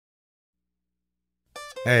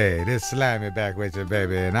Hey, this Slammy back with you,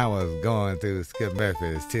 baby, and I was going through Skip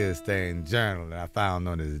Murphy's tear-stained journal that I found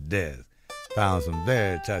on his desk. Found some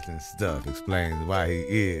very touching stuff, explains why he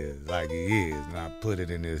is like he is, and I put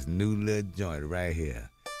it in this new little joint right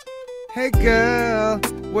here. Hey girl,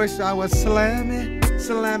 wish I was Slammy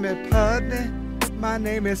Putney. My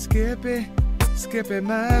name is Skippy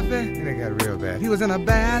Murphy. And it got real bad. He was in a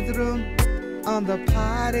bathroom on the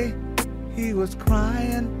party. He was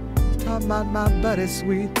crying. Talking about my buddy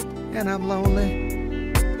sweet, and I'm lonely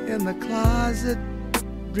in the closet,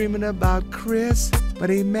 dreaming about Chris, but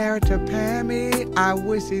he married to Pammy. I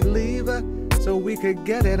wish he'd leave her so we could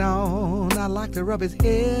get it on. I like to rub his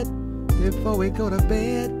head before we go to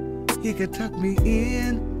bed. He could tuck me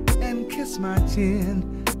in and kiss my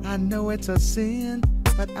chin. I know it's a sin,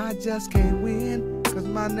 but I just can't win, 'cause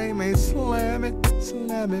my name ain't Slammy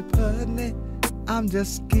Putney. I'm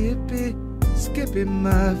just Skippy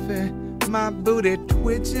Murphy. My booty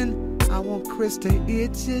twitching, I want Chris to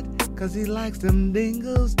itch it, 'cause he likes them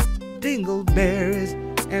dingleberries,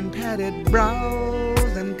 and padded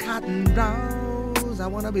brows, and cotton brows. I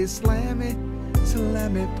wanna be Slammy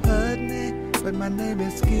Putney, but my name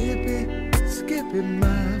is Skippy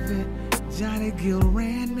Murphy. Johnny Gill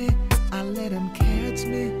ran me, I let him catch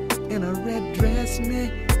me, in a red dress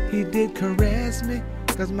me, he did caress me,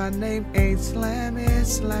 'cause my name ain't Slammy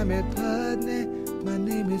Putney. My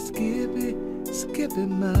name is Skippy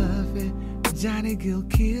Murphy. Johnny Gill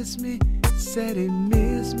kissed me, said he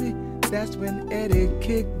missed me. That's when Eddie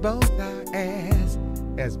kicked both our ass.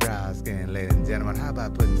 That's brown skin, ladies and gentlemen. How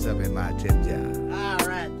about putting some in my tip jar? All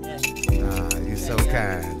right, yes. You're so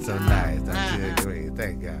kind, so nice. Don't you agree?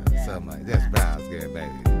 Thank God so much. That's brown skin,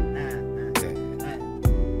 baby.